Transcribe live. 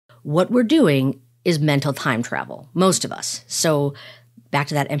what we're doing is mental time travel, most of us. So back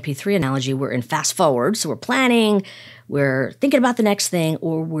to that MP3 analogy, we're in fast forward. So we're planning, we're thinking about the next thing,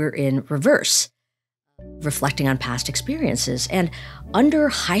 or we're in reverse, reflecting on past experiences. And under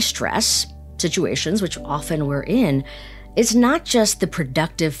high stress situations, which often we're in, it's not just the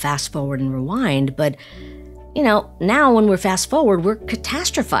productive fast forward and rewind, but now when we're fast forward, we're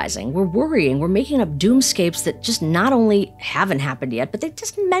catastrophizing, we're worrying, we're making up doomscapes that just not only haven't happened yet, but they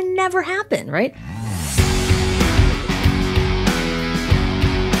just may never happen, right?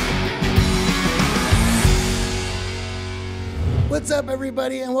 What's up,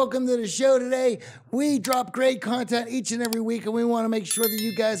 everybody, and welcome to the show today. We drop great content each and every week, and we want to make sure that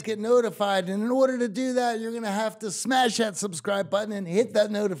you guys get notified. And in order to do that, you're going to have to smash that subscribe button and hit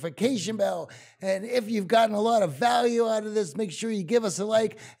that notification bell. And if you've gotten a lot of value out of this, make sure you give us a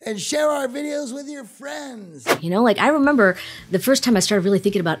like and share our videos with your friends. I remember the first time I started really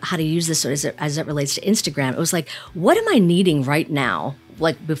thinking about how to use this as it relates to Instagram. It was like, what am I needing right now?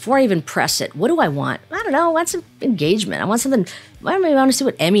 Like, before I even press it, what do I want? I don't know. I want some engagement. I want something. I want to see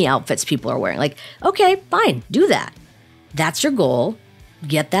what Emmy outfits people are wearing. Like, okay, fine, do that. That's your goal.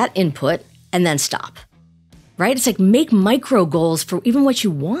 Get that input and then stop. Right? It's like, make micro goals for even what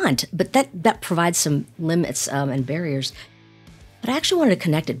you want, but that provides some limits and barriers. But I actually wanted to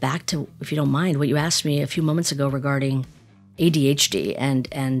connect it back to, if you don't mind, what you asked me a few moments ago regarding ADHD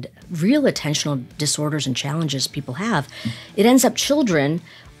and real attentional disorders and challenges people have. It ends up children,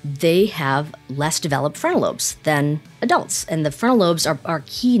 they have less developed frontal lobes than adults. And the frontal lobes are a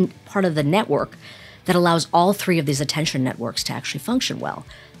key part of the network that allows all three of these attention networks to actually function well.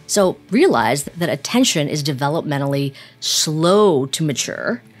 So realize that attention is developmentally slow to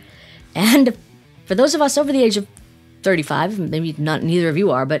mature. And for those of us over the age of 35, maybe neither of you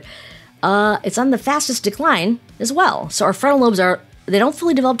are, but it's on the fastest decline as well. So our frontal lobes they don't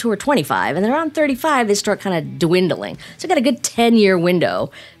fully develop till we're 25, and then around 35, they start kind of dwindling. So we've got a good 10-year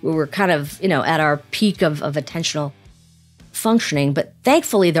window where we're kind of, at our peak of attentional functioning. But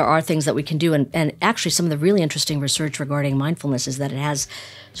thankfully, there are things that we can do. And actually, some of the really interesting research regarding mindfulness is that it has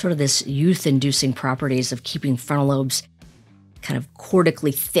sort of this youth-inducing properties of keeping frontal lobes kind of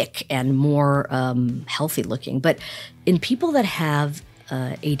cortically thick and more healthy looking. But in people that have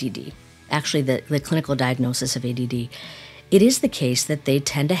ADD, actually the clinical diagnosis of ADD, it is the case that they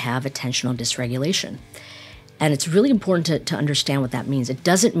tend to have attentional dysregulation. And it's really important to understand what that means. It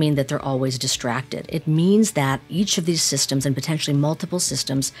doesn't mean that they're always distracted. It means that each of these systems, and potentially multiple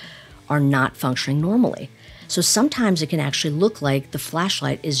systems, are not functioning normally. So sometimes it can actually look like the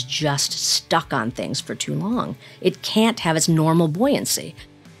flashlight is just stuck on things for too long. It can't have its normal buoyancy.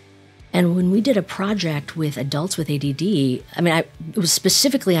 And when we did a project with adults with ADD, it was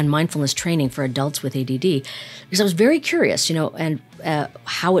specifically on mindfulness training for adults with ADD, because I was very curious, and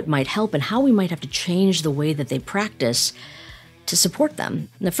how it might help and how we might have to change the way that they practice to support them.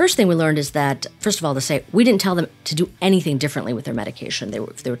 And the first thing we learned is that, first of all, to say, we didn't tell them to do anything differently with their medication.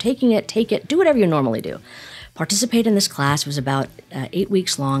 If they were taking it, take it, do whatever you normally do. Participate in this class. It was about 8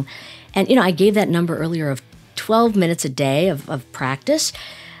 weeks long. And, I gave that number earlier of 12 minutes a day of practice.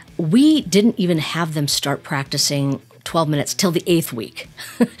 We didn't even have them start practicing 12 minutes till the 8th week.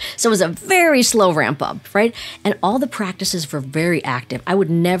 So it was a very slow ramp up, right? And all the practices were very active. I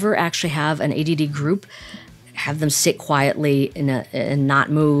would never actually have an ADD group have them sit quietly and not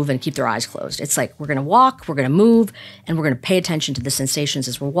move and keep their eyes closed. It's like, we're going to walk, we're going to move, and we're going to pay attention to the sensations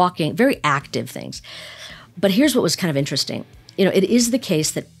as we're walking. Very active things. But here's what was kind of interesting. It is the case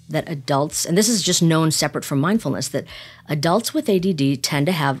that adults, and this is just known separate from mindfulness, that adults with ADD tend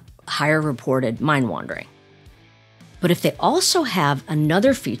to have higher reported mind wandering. But if they also have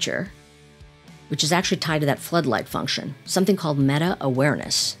another feature, which is actually tied to that floodlight function, something called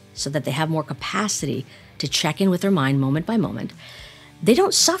meta-awareness, so that they have more capacity to check in with their mind moment by moment, they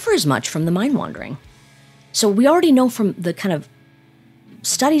don't suffer as much from the mind wandering. So we already know from the kind of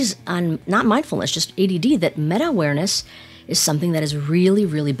studies on not mindfulness, just ADD, that meta-awareness is something that is really,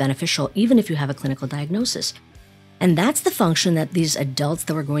 really beneficial, even if you have a clinical diagnosis. And that's the function that these adults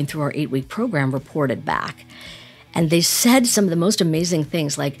that were going through our 8-week program reported back. And they said some of the most amazing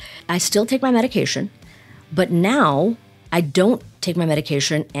things, like, I still take my medication, but now I don't take my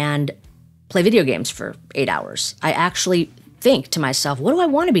medication and play video games for 8 hours. I actually think to myself, what do I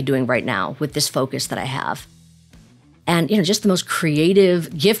want to be doing right now with this focus that I have? And, just the most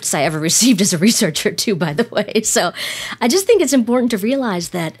creative gifts I ever received as a researcher too, by the way. So I just think it's important to realize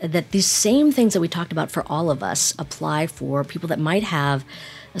that these same things that we talked about for all of us apply for people that might have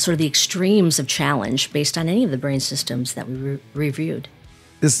sort of the extremes of challenge based on any of the brain systems that we reviewed.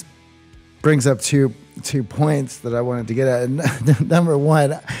 This brings up two points that I wanted to get at. Number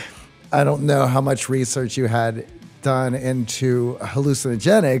one, I don't know how much research you had done into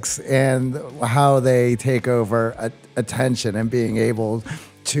hallucinogenics and how they take over attention and being able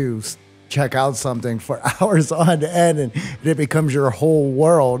to check out something for hours on end and it becomes your whole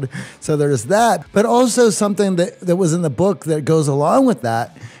world. So there's that, but also something that was in the book that goes along with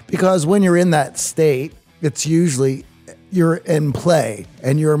that, because when you're in that state, it's usually you're in play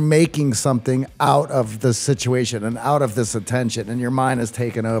and you're making something out of the situation and out of this attention, and your mind is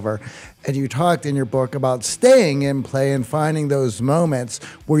taken over. And you talked in your book about staying in play and finding those moments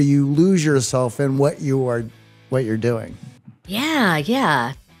where you lose yourself in what you're doing.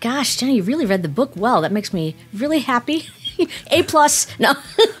 Yeah. Gosh, Jenny, you really read the book well. That makes me really happy. A+. No.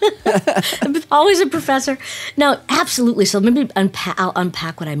 I'm always a professor. No, absolutely. So maybe I'll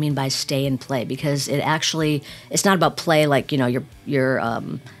unpack what I mean by stay and play, because it's not about play like, you're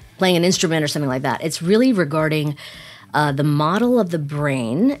playing an instrument or something like that. It's really regarding the model of the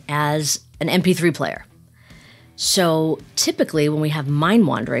brain as an MP3 player. So typically when we have mind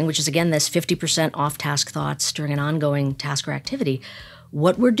wandering, which is again this 50% off-task thoughts during an ongoing task or activity,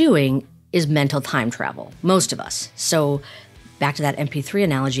 what we're doing is mental time travel, most of us. So back to that MP3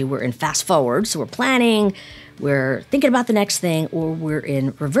 analogy, we're in fast forward. So we're planning, we're thinking about the next thing, or we're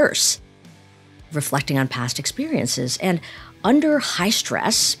in reverse, reflecting on past experiences. And under high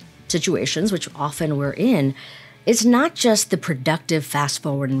stress situations, which often we're in, it's not just the productive fast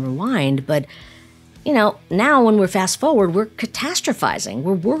forward and rewind, but now when we're fast forward, we're catastrophizing,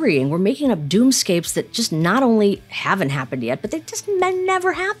 we're worrying, we're making up doomscapes that just not only haven't happened yet, but they just may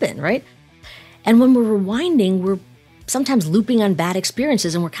never happen, right? And when we're rewinding, we're sometimes looping on bad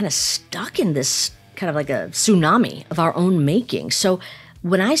experiences and we're kind of stuck in this kind of like a tsunami of our own making. So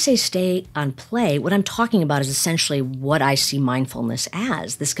when I say stay on play, what I'm talking about is essentially what I see mindfulness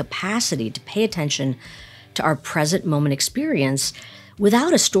as, this capacity to pay attention to our present moment experience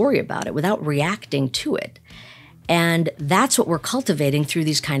without a story about it, without reacting to it. And that's what we're cultivating through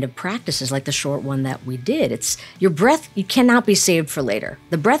these kind of practices, like the short one that we did. It's your breath, you cannot be saved for later.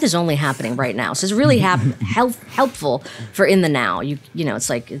 The breath is only happening right now. So it's really helpful for in the now.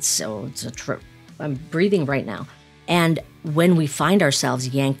 I'm breathing right now. And when we find ourselves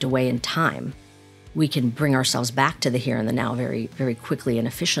yanked away in time, we can bring ourselves back to the here and the now very, very quickly and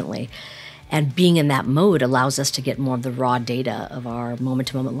efficiently. And being in that mode allows us to get more of the raw data of our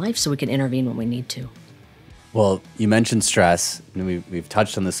moment-to-moment life so we can intervene when we need to. Well, you mentioned stress, and we've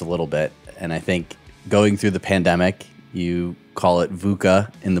touched on this a little bit, and I think going through the pandemic, you call it VUCA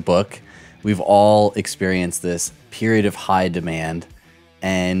in the book, we've all experienced this period of high demand,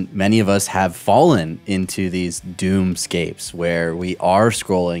 and many of us have fallen into these doomscapes where we are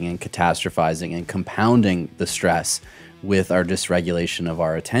scrolling and catastrophizing and compounding the stress with our dysregulation of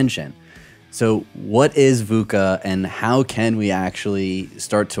our attention. So what is VUCA and how can we actually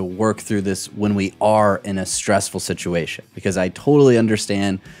start to work through this when we are in a stressful situation? Because I totally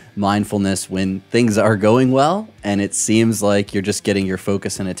understand mindfulness when things are going well and it seems like you're just getting your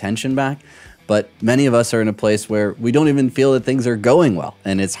focus and attention back. But many of us are in a place where we don't even feel that things are going well.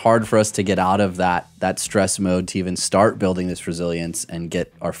 And it's hard for us to get out of that stress mode to even start building this resilience and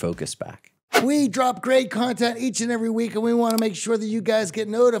get our focus back. We drop great content each and every week, and we want to make sure that you guys get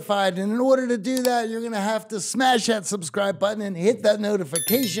notified. And in order to do that, you're going to have to smash that subscribe button and hit that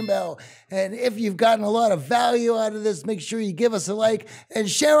notification bell. And if you've gotten a lot of value out of this, make sure you give us a like and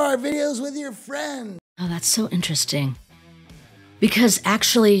share our videos with your friends. Oh, that's so interesting. Because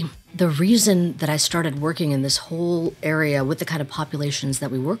actually, the reason that I started working in this whole area with the kind of populations that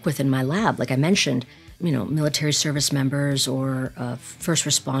we work with in my lab, like I mentioned, military service members or first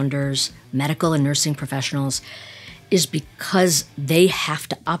responders, medical and nursing professionals, is because they have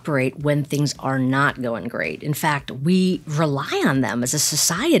to operate when things are not going great. In fact, we rely on them as a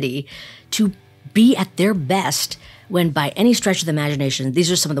society to be at their best when, by any stretch of the imagination,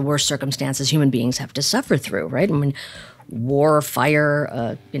 these are some of the worst circumstances human beings have to suffer through, right? I mean, war,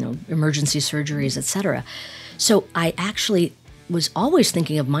 fire, emergency surgeries, etc. So I actually was always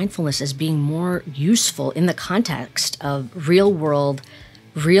thinking of mindfulness as being more useful in the context of real world,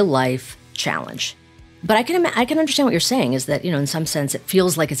 real life challenge. But I can understand what you're saying is that, in some sense, it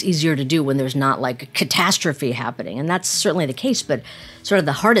feels like it's easier to do when there's not like a catastrophe happening. And that's certainly the case, but sort of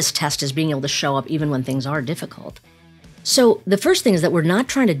the hardest test is being able to show up even when things are difficult. So the first thing is that we're not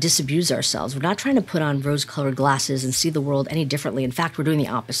trying to disabuse ourselves. We're not trying to put on rose-colored glasses and see the world any differently. In fact, we're doing the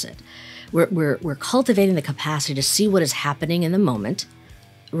opposite. We're cultivating the capacity to see what is happening in the moment,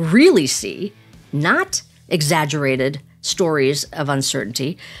 really see, not exaggerated stories of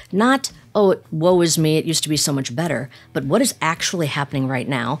uncertainty, not, oh, woe is me, it used to be so much better, but what is actually happening right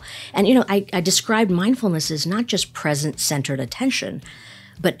now. And, I described mindfulness as not just present-centered attention,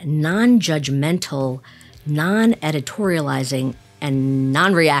 but non-judgmental, non-editorializing, and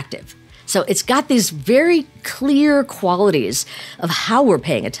non-reactive. So it's got these very clear qualities of how we're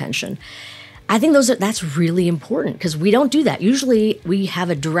paying attention. I think that's really important because we don't do that. Usually we have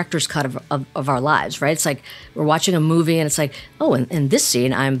a director's cut of our lives, right? It's like we're watching a movie and it's like, oh, in this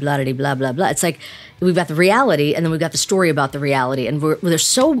scene, I'm blah, blah, blah, blah, blah. It's like we've got the reality and then we've got the story about the reality. And they're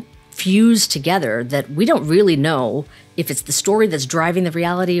so fused together that we don't really know if it's the story that's driving the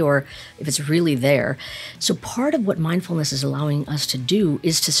reality or if it's really there. So part of what mindfulness is allowing us to do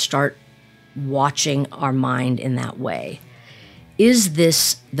is to start watching our mind in that way. Is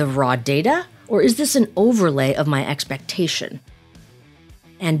this the raw data or is this an overlay of my expectation?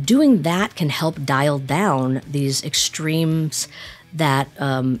 And doing that can help dial down these extremes that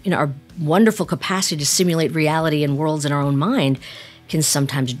our wonderful capacity to simulate reality and worlds in our own mind can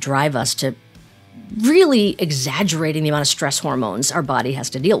sometimes drive us to really exaggerating the amount of stress hormones our body has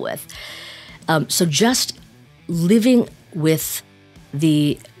to deal with. So just living with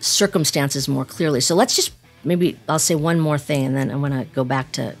the circumstances more clearly. So maybe I'll say one more thing and then I want to go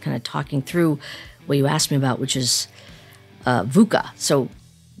back to kind of talking through what you asked me about, which is VUCA. So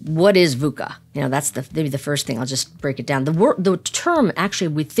what is VUCA? That's maybe the first thing. I'll just break it down. The term actually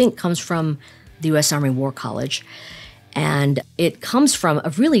we think comes from the U.S. Army War College, and it comes from a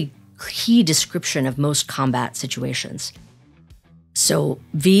really key description of most combat situations. So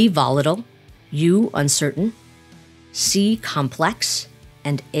V, volatile, U, uncertain, C, complex,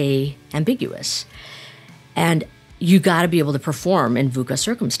 and A, ambiguous. And you got to be able to perform in VUCA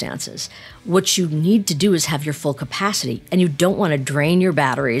circumstances. What you need to do is have your full capacity, and you don't want to drain your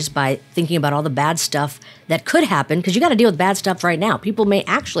batteries by thinking about all the bad stuff that could happen, because you got to deal with bad stuff right now. People may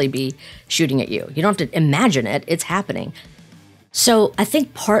actually be shooting at you. You don't have to imagine it, it's happening. So I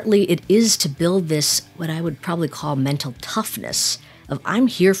think partly it is to build this, what I would probably call mental toughness of I'm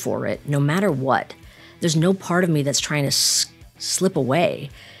here for it no matter what. There's no part of me that's trying to slip away.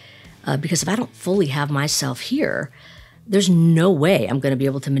 Because if I don't fully have myself here, there's no way I'm going to be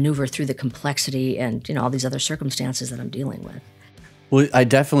able to maneuver through the complexity and all these other circumstances that I'm dealing with. Well, I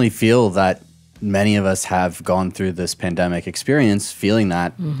definitely feel that many of us have gone through this pandemic experience feeling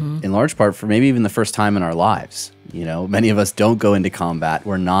that in large part for maybe even the first time in our lives. Many of us don't go into combat.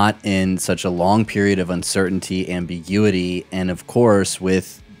 We're not in such a long period of uncertainty, ambiguity, and of course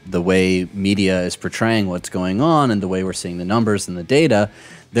with the way media is portraying what's going on and the way we're seeing the numbers and the data,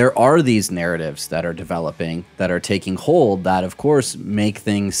 there are these narratives that are developing, that are taking hold, that of course make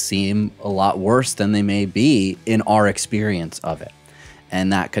things seem a lot worse than they may be in our experience of it.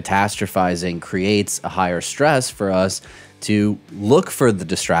 And that catastrophizing creates a higher stress for us to look for the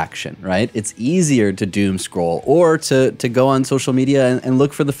distraction, right? It's easier to doom scroll or to go on social media and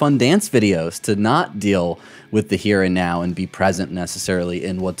look for the fun dance videos, to not deal with the here and now and be present necessarily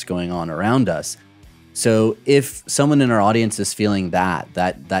in what's going on around us. So if someone in our audience is feeling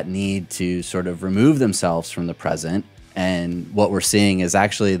that need to sort of remove themselves from the present, and what we're seeing is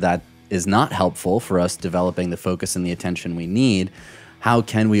actually that is not helpful for us developing the focus and the attention we need, how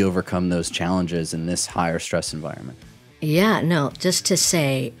can we overcome those challenges in this higher stress environment? Yeah, no, just to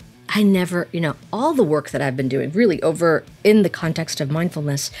say, I never, all the work that I've been doing really over in the context of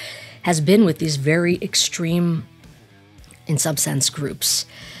mindfulness has been with these very extreme, in some sense, groups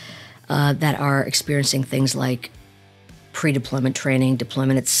that are experiencing things like pre-deployment training,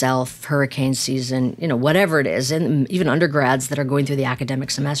 deployment itself, hurricane season, whatever it is, and even undergrads that are going through the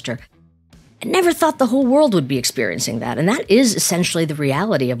academic semester. I never thought the whole world would be experiencing that. And that is essentially the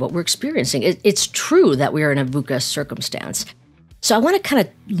reality of what we're experiencing. It's true that we are in a VUCA circumstance. So I want to kind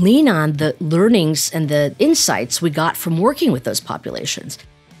of lean on the learnings and the insights we got from working with those populations.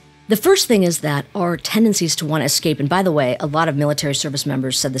 The first thing is that our tendencies to want to escape, and by the way, a lot of military service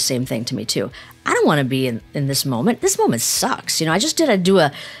members said the same thing to me too. I don't want to be in this moment. This moment sucks. I just had to do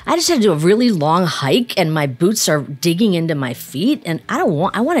a really long hike and my boots are digging into my feet and I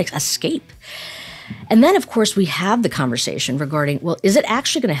want to escape. And then of course we have the conversation regarding, well, is it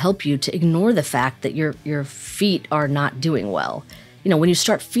actually going to help you to ignore the fact that your feet are not doing well? When you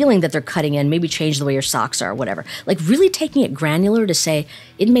start feeling that they're cutting in, maybe change the way your socks are, whatever. Like really taking it granular to say,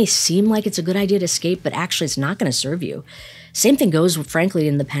 it may seem like it's a good idea to escape, but actually it's not going to serve you. Same thing goes, frankly,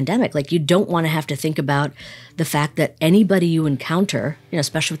 in the pandemic. Like you don't want to have to think about the fact that anybody you encounter,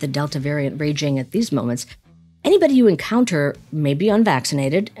 especially with the Delta variant raging at these moments, anybody you encounter may be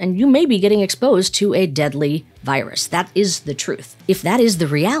unvaccinated and you may be getting exposed to a deadly virus. That is the truth. If that is the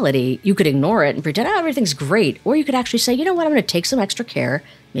reality, you could ignore it and pretend, everything's great. Or you could actually say, you know what, I'm going to take some extra care,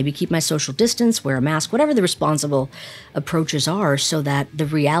 maybe keep my social distance, wear a mask, whatever the responsible approaches are so that the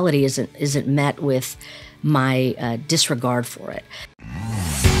reality isn't met with my disregard for it.